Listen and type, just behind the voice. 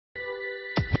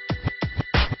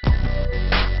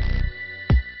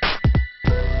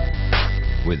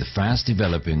With fast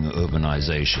developing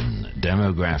urbanization,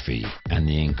 demography, and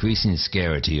the increasing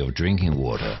scarcity of drinking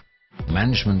water,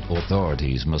 management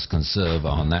authorities must conserve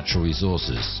our natural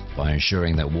resources by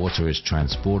ensuring that water is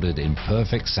transported in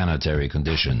perfect sanitary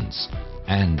conditions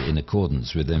and in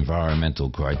accordance with environmental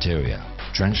criteria.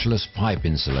 Trenchless pipe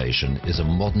insulation is a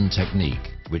modern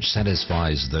technique which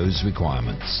satisfies those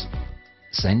requirements.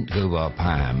 Saint-Gobain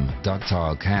PAM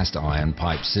ductile cast iron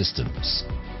pipe systems,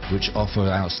 which offer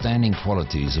outstanding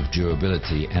qualities of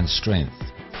durability and strength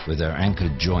with their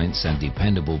anchored joints and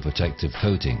dependable protective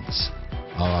coatings,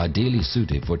 are ideally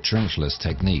suited for trenchless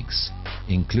techniques,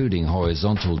 including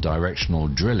horizontal directional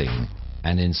drilling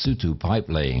and in situ pipe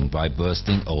laying by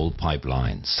bursting old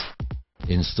pipelines.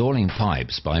 Installing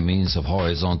pipes by means of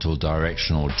horizontal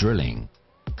directional drilling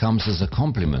comes as a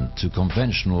complement to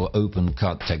conventional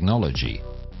open-cut technology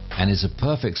and is a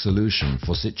perfect solution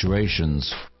for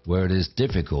situations where it is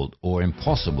difficult or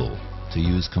impossible to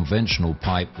use conventional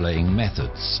pipe laying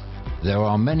methods. There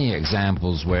are many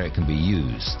examples where it can be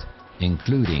used,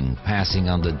 including passing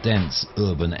under dense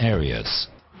urban areas,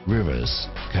 rivers,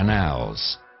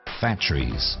 canals,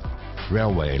 factories,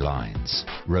 railway lines,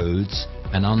 roads,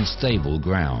 and unstable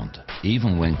ground.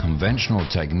 Even when conventional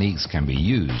techniques can be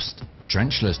used,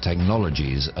 trenchless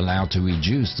technologies allow to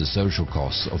reduce the social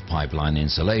costs of pipeline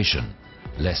insulation,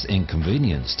 less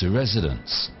inconvenience to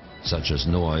residents, such as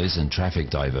noise and traffic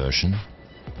diversion,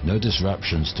 no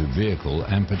disruptions to vehicle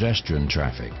and pedestrian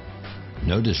traffic,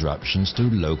 no disruptions to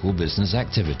local business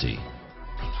activity.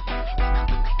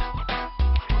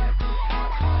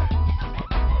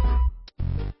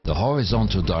 The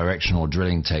horizontal directional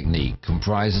drilling technique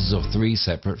comprises of 3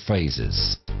 separate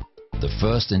phases. The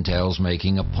first entails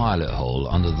making a pilot hole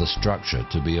under the structure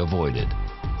to be avoided,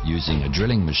 using a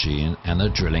drilling machine and a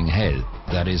drilling head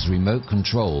that is remote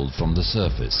controlled from the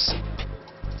surface.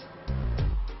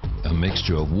 A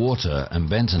mixture of water and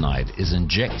bentonite is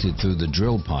injected through the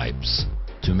drill pipes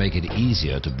to make it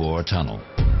easier to bore a tunnel.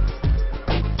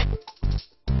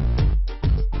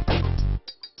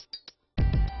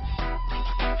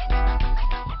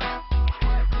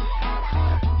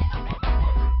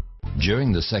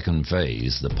 During the second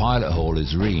phase, the pilot hole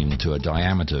is reamed to a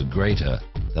diameter greater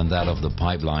than that of the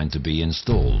pipeline to be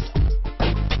installed.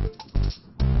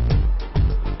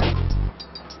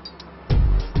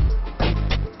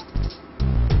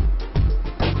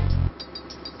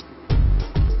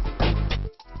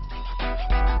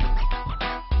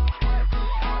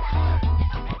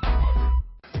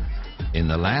 In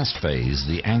the last phase,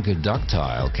 the anchored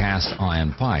ductile cast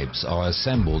iron pipes are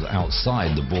assembled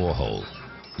outside the borehole,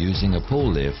 using a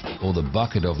pull lift or the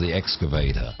bucket of the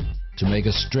excavator to make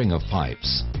a string of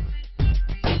pipes.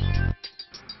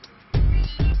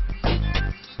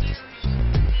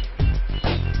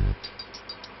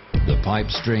 The pipe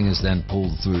string is then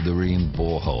pulled through the reamed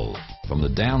borehole from the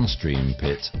downstream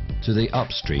pit to the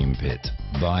upstream pit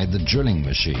by the drilling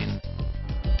machine.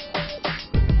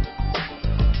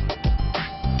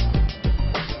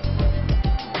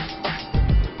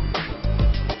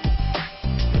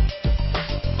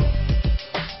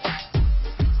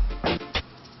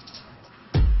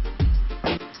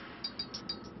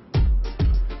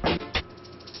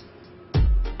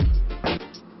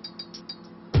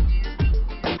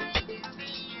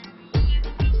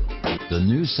 The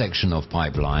new section of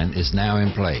pipeline is now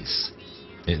in place.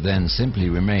 It then simply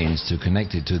remains to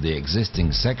connect it to the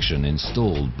existing section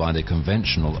installed by the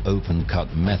conventional open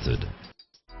cut method.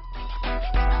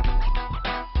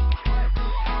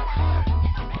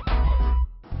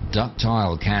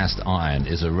 Ductile cast iron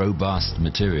is a robust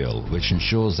material which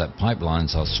ensures that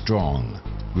pipelines are strong,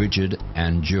 rigid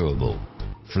and durable.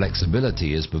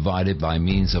 Flexibility is provided by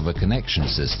means of a connection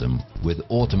system with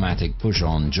automatic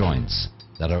push-on joints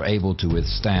that are able to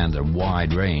withstand a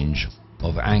wide range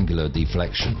of angular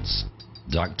deflections.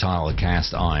 Ductile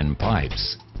cast iron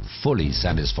pipes fully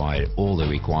satisfy all the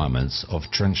requirements of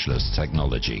trenchless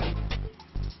technology.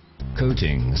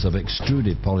 Coatings of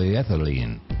extruded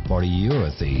polyethylene,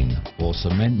 polyurethane or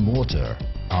cement mortar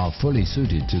are fully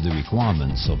suited to the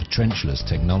requirements of trenchless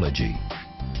technology.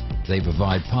 They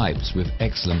provide pipes with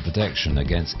excellent protection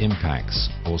against impacts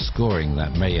or scoring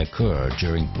that may occur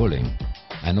during pulling,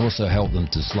 and also help them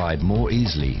to slide more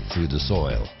easily through the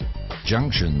soil.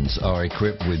 Junctions are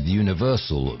equipped with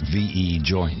universal VE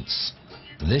joints.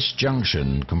 This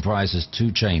junction comprises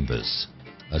 2 chambers,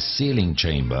 a sealing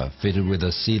chamber fitted with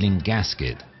a sealing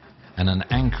gasket and an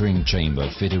anchoring chamber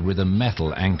fitted with a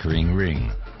metal anchoring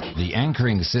ring. The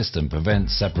anchoring system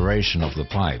prevents separation of the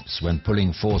pipes when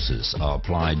pulling forces are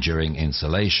applied during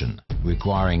insulation,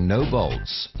 requiring no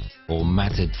bolts or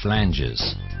matted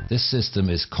flanges. This system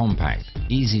is compact,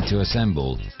 easy to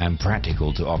assemble and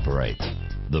practical to operate.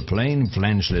 The plain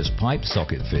flangeless pipe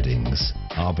socket fittings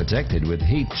are protected with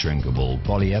heat-shrinkable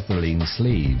polyethylene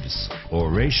sleeves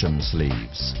or ratium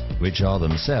sleeves, which are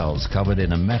themselves covered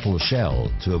in a metal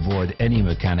shell to avoid any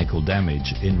mechanical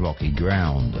damage in rocky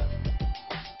ground.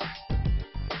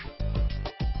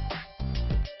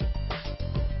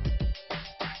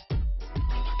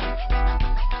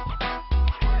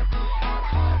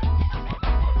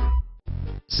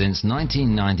 Since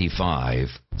 1995,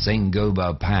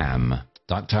 Saint-Gobain PAM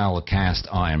ductile cast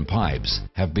iron pipes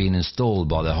have been installed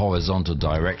by the horizontal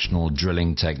directional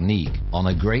drilling technique on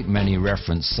a great many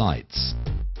reference sites.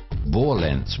 Bore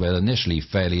lengths were initially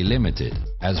fairly limited,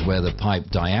 as were the pipe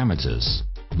diameters,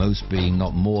 most being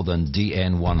not more than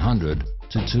DN 100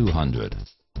 to 200.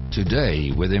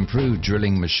 Today, with improved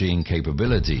drilling machine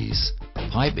capabilities,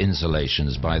 pipe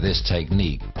insulations by this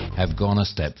technique have gone a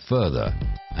step further,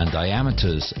 and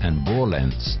diameters and bore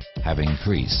lengths have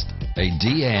increased. A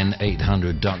DN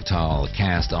 800 ductile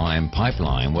cast iron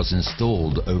pipeline was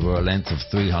installed over a length of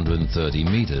 330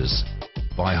 meters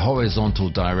by horizontal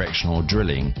directional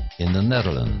drilling in the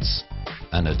Netherlands,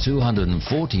 and a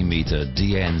 240-meter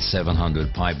DN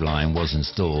 700 pipeline was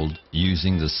installed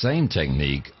using the same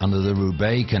technique under the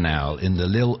Roubaix Canal in the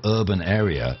Lille urban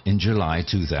area in July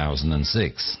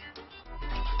 2006.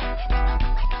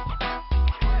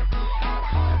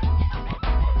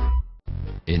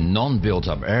 In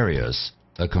non-built-up areas,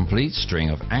 a complete string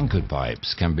of anchored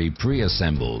pipes can be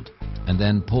pre-assembled and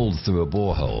then pulled through a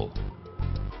borehole.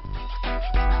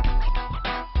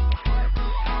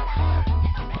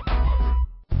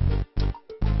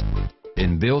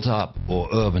 In built-up or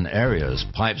urban areas,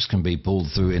 pipes can be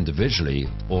pulled through individually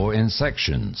or in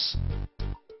sections.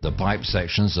 The pipe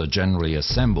sections are generally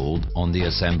assembled on the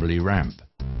assembly ramp.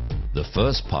 The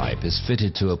first pipe is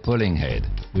fitted to a pulling head,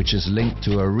 which is linked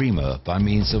to a reamer by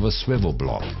means of a swivel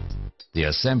block. The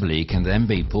assembly can then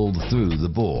be pulled through the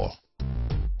bore.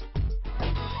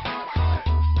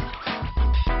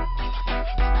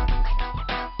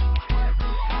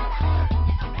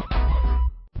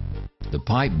 The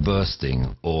pipe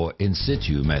bursting or in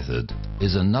situ method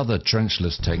is another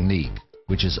trenchless technique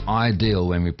which is ideal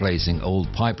when replacing old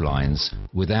pipelines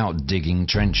without digging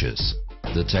trenches.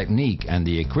 The technique and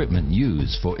the equipment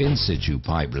used for in situ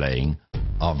pipe laying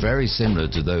are very similar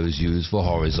to those used for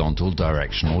horizontal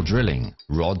directional drilling.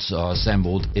 Rods are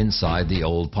assembled inside the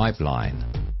old pipeline.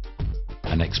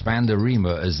 An expander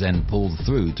reamer is then pulled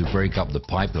through to break up the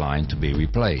pipeline to be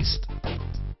replaced.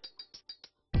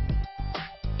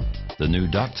 The new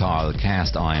ductile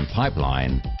cast iron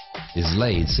pipeline is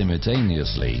laid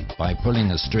simultaneously by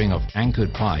pulling a string of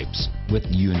anchored pipes with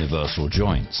universal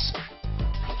joints.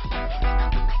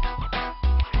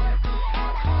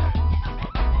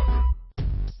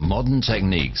 Modern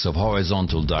techniques of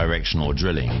horizontal directional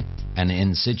drilling and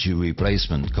in situ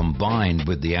replacement combined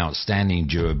with the outstanding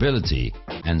durability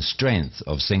and strength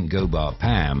of Saint-Gobain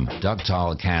PAM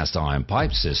ductile cast iron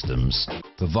pipe systems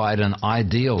provide an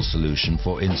ideal solution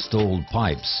for installed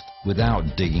pipes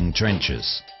without digging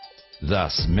trenches,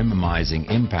 thus minimizing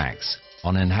impacts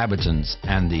on inhabitants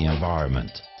and the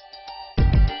environment.